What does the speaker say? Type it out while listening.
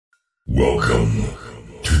Welcome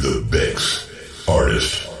to the BiXX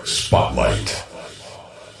Artist Spotlight.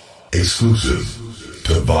 Exclusive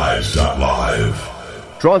to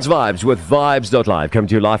Vibes.live. Trance Vibes with Vibes.live, coming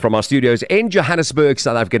to you live from our studios in Johannesburg,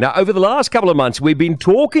 South Africa. Now, over the last couple of months, we've been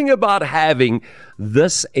talking about having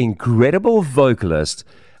this incredible vocalist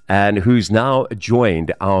and who's now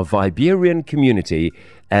joined our Viberian community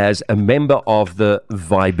as a member of the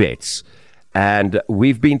Vibettes. And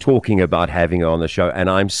we've been talking about having her on the show, and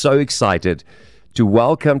I'm so excited to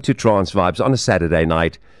welcome to Trance Vibes on a Saturday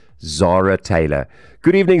night, Zara Taylor.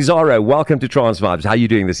 Good evening, Zara. Welcome to Trance Vibes. How are you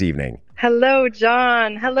doing this evening? Hello,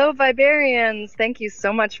 John. Hello, Viberians. Thank you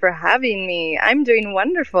so much for having me. I'm doing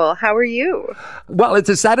wonderful. How are you? Well, it's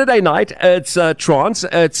a Saturday night. It's trance.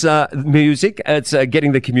 It's music. It's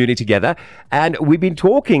getting the community together. And we've been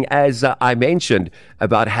talking, as I mentioned,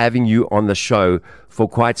 about having you on the show for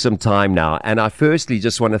quite some time now. And I firstly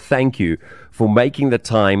just want to thank you for making the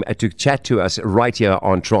time to chat to us right here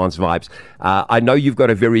on Trance Vibes. I know you've got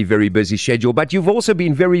a very, very busy schedule, but you've also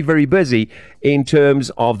been very, very busy in terms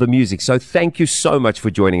of the music. So thank you so much for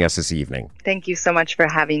joining us this evening. Thank you so much for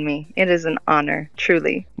having me. It is an honor,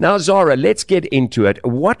 truly. Now, Zara, let's get into it.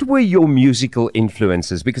 What were your musical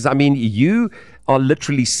influences? Because, I mean, you are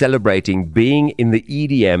literally celebrating being in the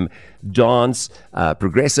EDM, dance,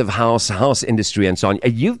 progressive house industry, and so on.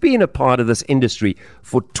 You've been a part of this industry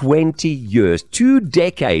for 20 years, 2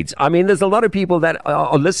 decades. I mean, there's a lot of people that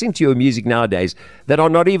are listening to your music nowadays that are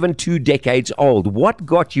not even 2 decades old. What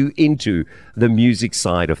got you into the music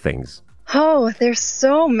side of things? Oh, there's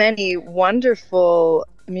so many wonderful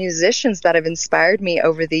musicians that have inspired me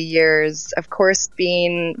over the years. Of course,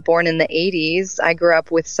 being born in the 80s, I grew up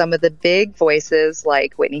with some of the big voices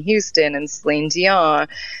like Whitney Houston and Celine Dion.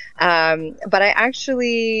 But I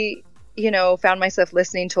actually, found myself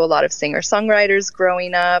listening to a lot of singer-songwriters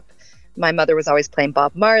growing up. My mother was always playing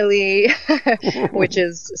Bob Marley, which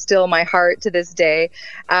is still my heart to this day,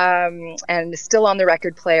 and still on the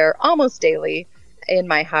record player almost daily in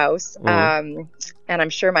my house. And I'm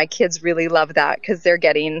sure my kids really love that because they're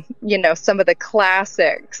getting, some of the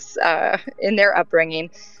classics in their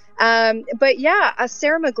upbringing. But yeah,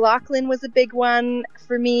 Sarah McLachlan was a big one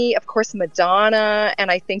for me. Of course, Madonna.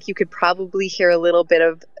 And I think you could probably hear a little bit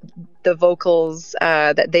of the vocals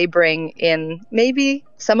that they bring in maybe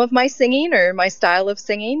some of my singing or my style of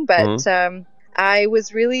singing. But I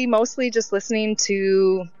was really mostly just listening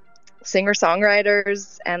to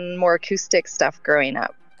singer-songwriters and more acoustic stuff growing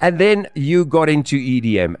up. And then you got into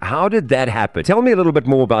EDM. How did that happen? Tell me a little bit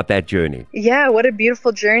more about that journey. Yeah, what a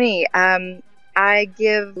beautiful journey. I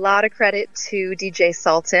give a lot of credit to DJ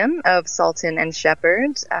Sultan of Sultan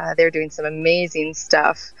Shepard. They're doing some amazing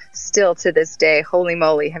stuff still to this day. Holy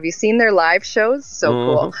moly. Have you seen their live shows? So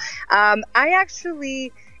cool. I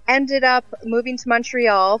actually ended up moving to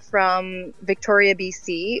Montreal from Victoria,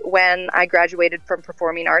 BC, when I graduated from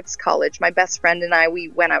Performing Arts College. My best friend and I, we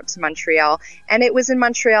went out to Montreal, and it was in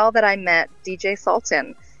Montreal that I met DJ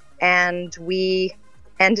Sultan, and we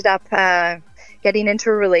ended up getting into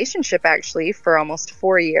a relationship actually for almost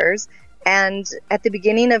 4 years. And at the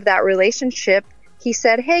beginning of that relationship, he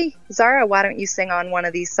said, "Hey, Zara, why don't you sing on one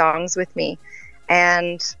of these songs with me?"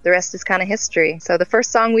 And the rest is kind of history. So the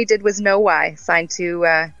first song we did was No Why, signed to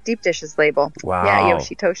Deep Dish's label. Wow. Yeah,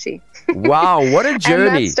 Yoshi Toshi. Wow, what a journey.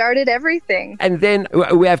 And that started everything. And then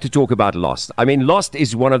we have to talk about Lost. I mean, Lost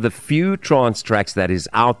is one of the few trance tracks that is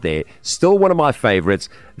out there. Still one of my favorites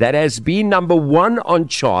that has been #1 on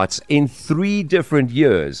charts in 3 different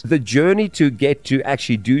years. The journey to get to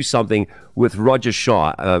actually do something with Roger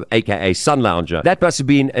Shah, a.k.a. Sun Lounger, that must have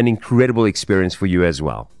been an incredible experience for you as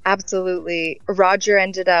well. Absolutely. Roger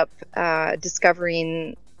ended up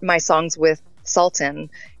discovering my songs with Sultan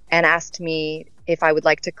and asked me if I would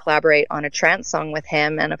like to collaborate on a trance song with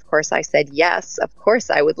him. And of course I said, yes, of course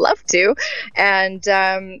I would love to. And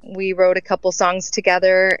we wrote a couple songs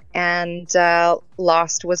together, and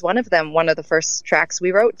Lost was one of them, one of the first tracks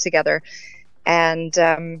we wrote together.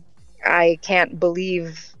 And I can't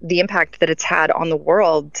believe the impact that it's had on the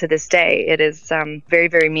world to this day. It is very,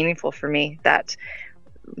 very meaningful for me that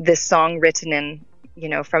this song written in,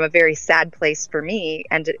 from a very sad place for me,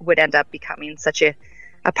 and it would end up becoming such a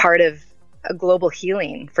part of a global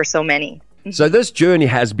healing for so many. So this journey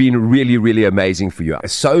has been really, really amazing for you.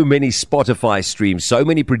 So many Spotify streams, so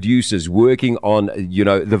many producers working on,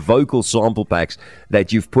 the vocal sample packs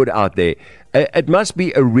that you've put out there. It must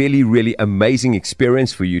be a really, really amazing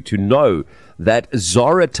experience for you to know that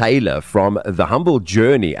Zara Taylor from The Humble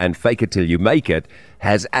Journey and Fake It Till You Make It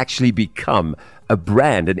has actually become a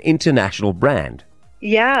brand, an international brand.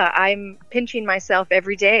 Yeah, I'm pinching myself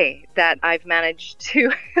every day that I've managed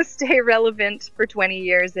to stay relevant for 20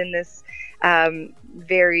 years in this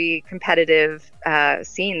very competitive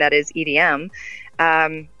scene that is EDM.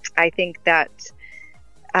 I think that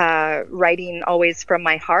writing always from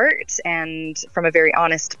my heart and from a very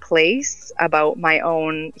honest place about my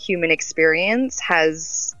own human experience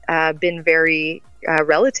has been very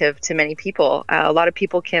relative to many people. A lot of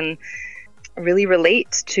people can really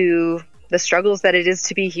relate to the struggles that it is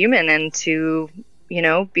to be human and to,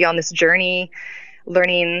 be on this journey,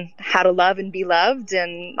 learning how to love and be loved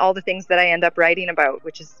and all the things that I end up writing about,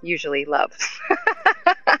 which is usually love.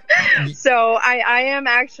 So I am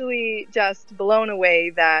actually just blown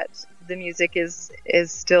away that the music is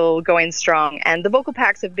still going strong. And the vocal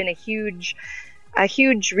packs have been a huge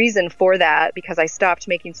reason for that, because I stopped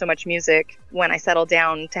making so much music when I settled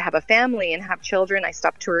down to have a family and have children. I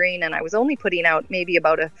stopped touring, and I was only putting out maybe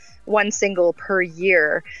about one single per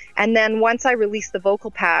year. And then once I released the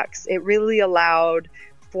vocal packs, it really allowed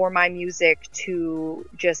for my music to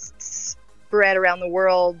just spread around the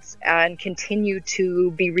world and continue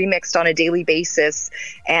to be remixed on a daily basis,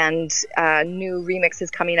 and new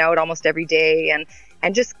remixes coming out almost every day,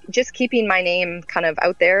 and just keeping my name kind of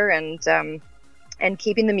out there, and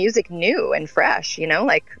keeping the music new and fresh,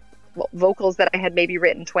 like vocals that I had maybe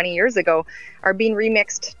written 20 years ago are being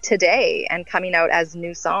remixed today and coming out as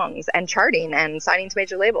new songs and charting and signing to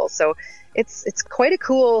major labels. So it's quite a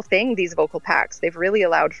cool thing, these vocal packs. They've really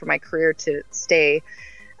allowed for my career to stay,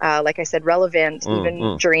 like I said, relevant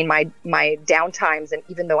even during my downtimes, and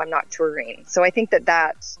even though I'm not touring. So I think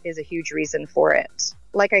that is a huge reason for it.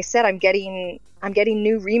 Like I said, I'm getting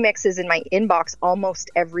new remixes in my inbox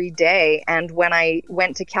almost every day. And when I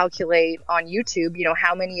went to calculate on YouTube,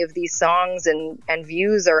 how many of these songs and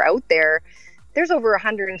views are out there, there's over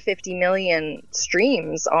 150 million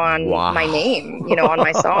streams on my name, on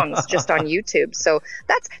my songs, just on YouTube. So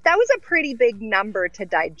that was a pretty big number to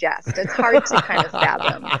digest. It's hard to kind of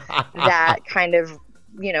fathom that kind of,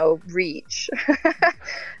 reach.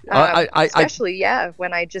 Especially,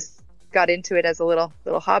 when I just got into it as a little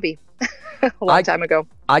hobby a long time ago.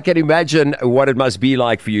 I can imagine what it must be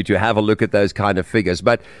like for you to have a look at those kind of figures.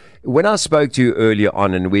 But when I spoke to you earlier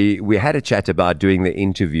on, and we had a chat about doing the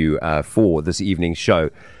interview for this evening's show,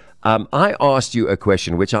 I asked you a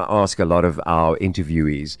question which I ask a lot of our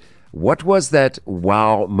interviewees. What was that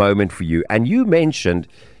wow moment for you? And you mentioned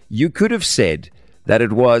you could have said that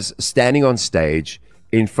it was standing on stage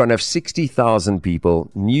in front of 60,000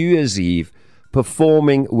 people, New Year's Eve,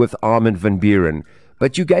 performing with Armin van Buuren.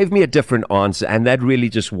 But you gave me a different answer, and that really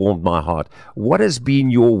just warmed my heart. What has been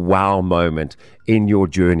your wow moment in your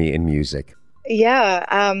journey in music? Yeah,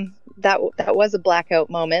 that was a blackout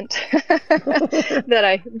moment that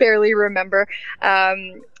I barely remember,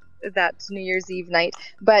 that New Year's Eve night.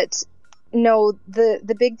 But no,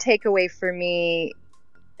 the big takeaway for me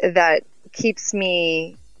that keeps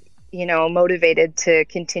me motivated to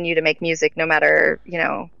continue to make music no matter,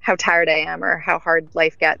 how tired I am or how hard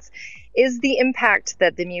life gets, is the impact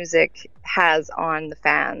that the music has on the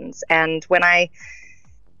fans. And when I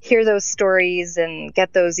hear those stories and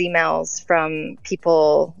get those emails from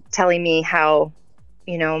people telling me how,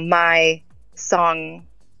 my song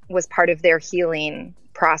was part of their healing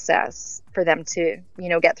process for them to,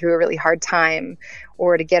 get through a really hard time,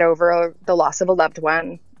 or to get over the loss of a loved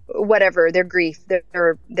one, whatever, their grief,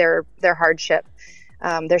 their hardship,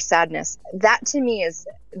 their sadness. That to me is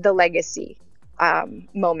the legacy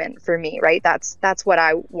moment for me, right? That's what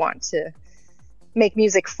I want to make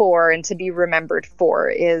music for and to be remembered for,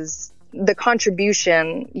 is the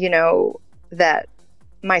contribution, that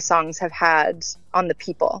my songs have had on the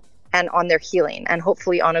people and on their healing, and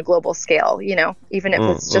hopefully on a global scale, even if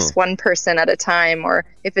it's just one person at a time, or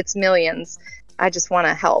if it's millions. I just want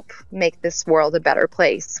to help make this world a better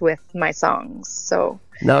place with my songs. So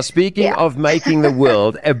now, speaking of making the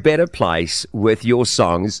world a better place with your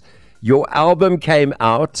songs, your album came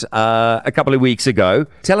out a couple of weeks ago.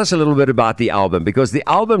 Tell us a little bit about the album, because the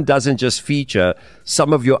album doesn't just feature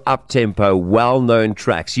some of your up-tempo, well-known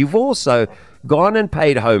tracks. You've also gone and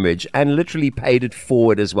paid homage and literally paid it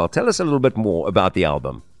forward as well. Tell us a little bit more about the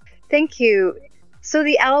album. Thank you. So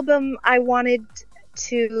the album, I wanted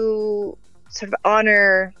to sort of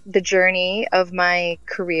honor the journey of my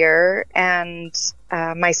career and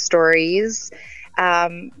my stories.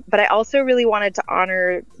 But I also really wanted to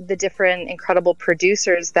honor the different incredible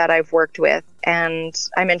producers that I've worked with. And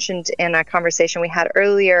I mentioned in a conversation we had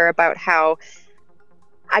earlier about how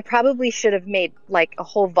I probably should have made like a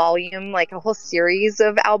whole volume, like a whole series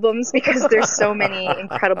of albums, because there's so many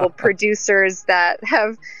incredible producers that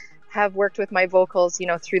have have worked with my vocals,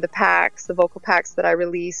 through the vocal packs that I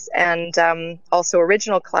release, and also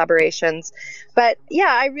original collaborations. But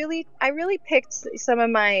yeah, I really picked some of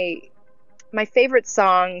my favorite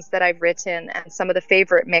songs that I've written and some of the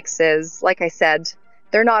favorite mixes. Like I said,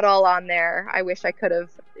 they're not all on there. I wish I could have,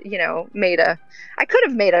 made a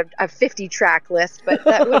 50 track list, but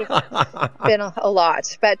that would have been a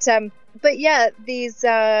lot. But yeah, these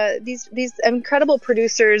incredible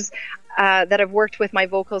producers that have worked with my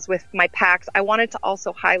vocals, with my packs, I wanted to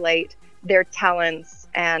also highlight their talents.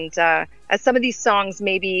 And as some of these songs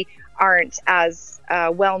maybe aren't as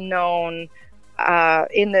well known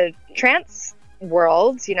in the trance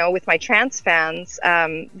world, with my trance fans,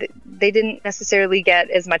 they didn't necessarily get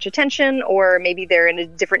as much attention, or maybe they're in a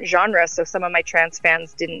different genre. So some of my trance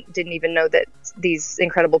fans didn't even know that these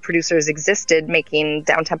incredible producers existed making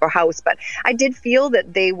down-tempo house. But I did feel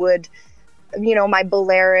that they would, my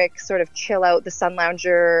Balearic sort of chill out, the Sun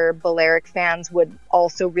Lounger Balearic fans would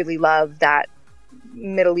also really love that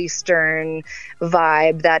Middle Eastern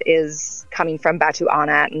vibe that is coming from Batu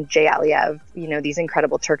Anat and Jay Aliev, these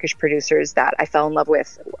incredible Turkish producers that I fell in love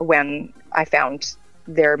with when I found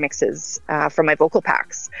their mixes from my vocal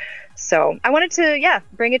packs. So I wanted to,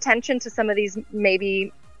 bring attention to some of these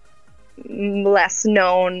maybe less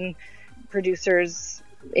known producers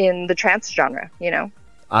in the trance genre,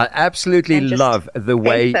 I absolutely love the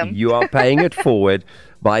way you are paying it forward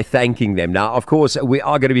by thanking them. Now, of course, we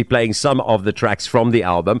are going to be playing some of the tracks from the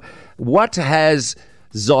album. What has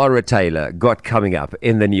Zara Taylor got coming up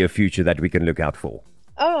in the near future that we can look out for?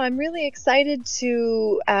 Oh, I'm really excited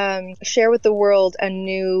to share with the world a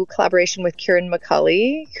new collaboration with Kieran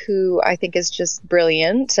McCulley, who I think is just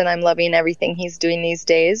brilliant, and I'm loving everything he's doing these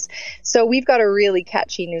days. So we've got a really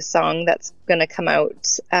catchy new song that's going to come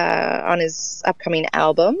out on his upcoming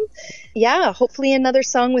album. Yeah, hopefully another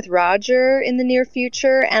song with Roger in the near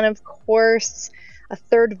future. And of course, a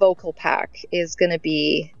third vocal pack is going to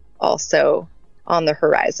be also on the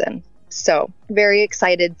horizon. So very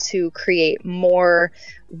excited to create more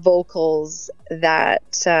vocals that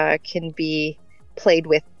can be played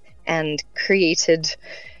with and created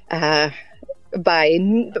by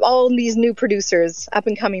all these new producers, up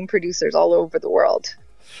and coming producers all over the world.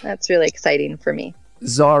 That's really exciting for me.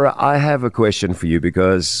 Zara, I have a question for you,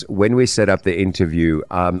 because when we set up the interview,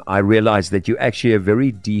 I realized that you're actually a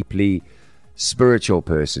very deeply spiritual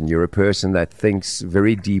person. You're a person that thinks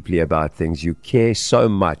very deeply about things. You care so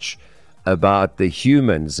much about the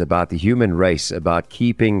humans, about the human race, about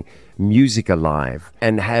keeping music alive,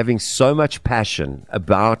 and having so much passion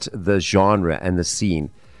about the genre and the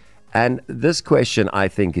scene. And this question, I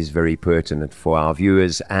think, is very pertinent for our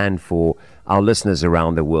viewers and for our listeners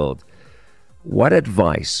around the world. What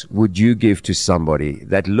advice would you give to somebody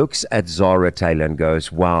that looks at Zara Taylor and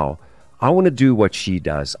goes, wow, I want to do what she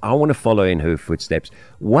does, I want to follow in her footsteps?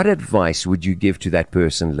 What advice would you give to that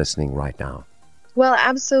person listening right now? Well,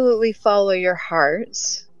 absolutely follow your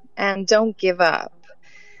heart and don't give up.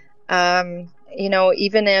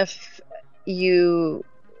 Even if you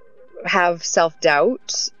have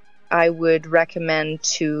self-doubt, I would recommend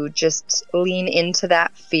to just lean into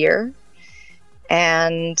that fear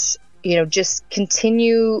and, just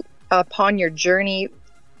continue upon your journey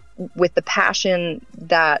with the passion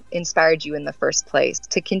that inspired you in the first place,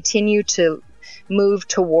 to continue to move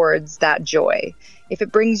towards that joy. If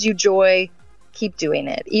it brings you joy, keep doing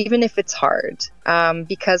it, even if it's hard,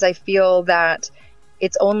 because I feel that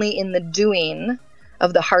it's only in the doing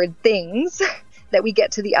of the hard things that we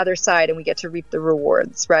get to the other side and we get to reap the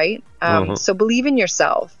rewards, right? So believe in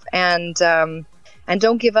yourself and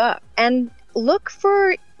don't give up, and look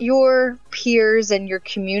for your peers and your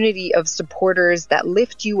community of supporters that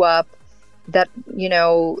lift you up, that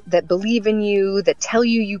that believe in you, that tell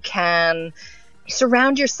you you can.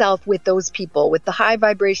 Surround yourself with those people, with the high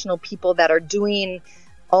vibrational people that are doing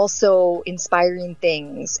also inspiring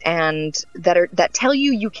things and that tell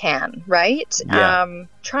you you can, right? Yeah.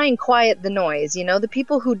 Try and quiet the noise, the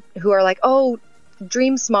people who are like, oh,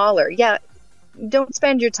 dream smaller. Yeah, don't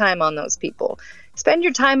spend your time on those people. Spend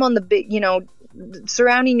your time on the big,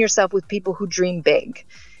 surrounding yourself with people who dream big,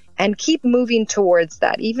 and keep moving towards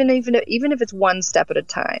that, even if it's one step at a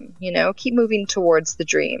time. Keep moving towards the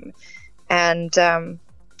dream. And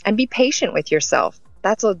be patient with yourself.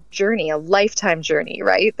 That's a journey, a lifetime journey,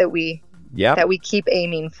 right? That we keep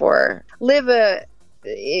aiming for. Live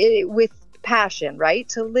with passion, right?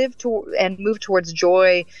 To live and move towards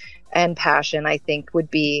joy and passion, I think, would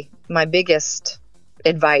be my biggest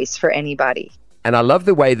advice for anybody. And I love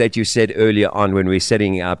the way that you said earlier on when we were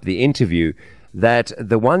setting up the interview that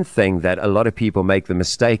the one thing that a lot of people make the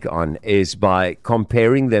mistake on is by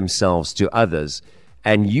comparing themselves to others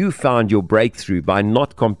and you found your breakthrough by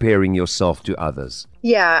not comparing yourself to others.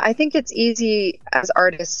 Yeah, I think it's easy as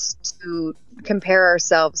artists to compare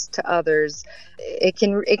ourselves to others.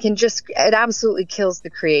 It absolutely kills the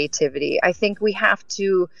creativity. I think we have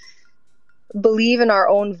to believe in our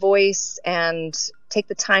own voice and take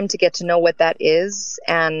the time to get to know what that is,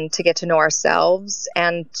 and to get to know ourselves,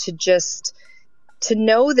 and to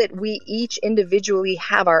know that we each individually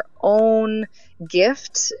have our own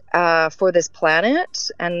gift for this planet,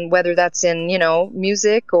 and whether that's in,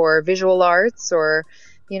 music or visual arts, or,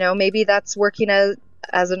 maybe that's working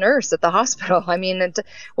as a nurse at the hospital. I mean,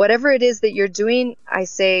 whatever it is that you're doing, I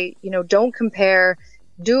say, don't compare,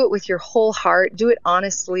 do it with your whole heart, do it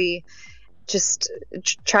honestly. Just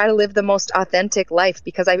try to live the most authentic life,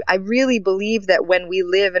 because I really believe that when we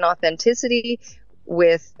live in authenticity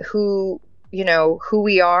with who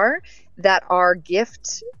we are, that our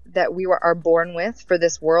gift that we are born with for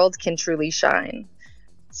this world can truly shine.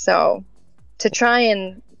 So to try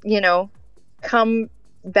and, come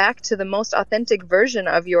back to the most authentic version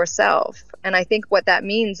of yourself. And I think what that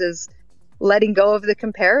means is letting go of the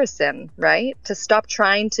comparison, right? To stop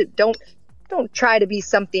trying to, don't try to be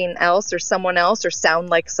something else or someone else or sound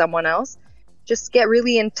like someone else. Just get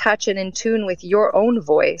really in touch and in tune with your own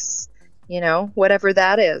voice, whatever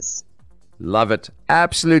that is. Love it.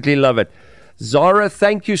 Absolutely love it. Zara,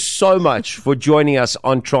 thank you so much for joining us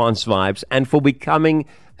on Trance Vibes and for becoming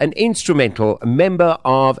an instrumental member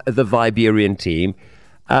of the Viberian team.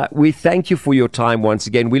 We thank you for your time once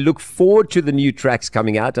again. We look forward to the new tracks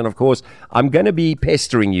coming out. And of course, I'm going to be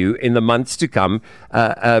pestering you in the months to come.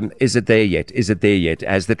 Is it there yet? Is it there yet?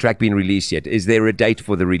 Has the track been released yet? Is there a date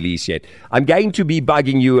for the release yet? I'm going to be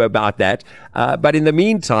bugging you about that. But in the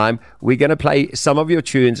meantime, we're going to play some of your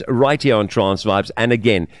tunes right here on Trance Vibes. And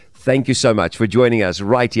again, thank you so much for joining us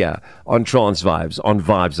right here on Trance Vibes on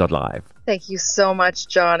Vibes.live. Thank you so much,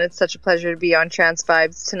 John. It's such a pleasure to be on Trance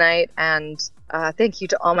Vibes tonight. And thank you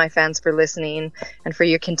to all my fans for listening and for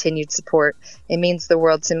your continued support. It means the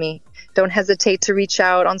world to me. Don't hesitate to reach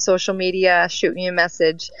out on social media, shoot me a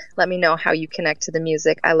message. Let me know how you connect to the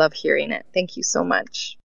music. I love hearing it. Thank you so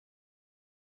much.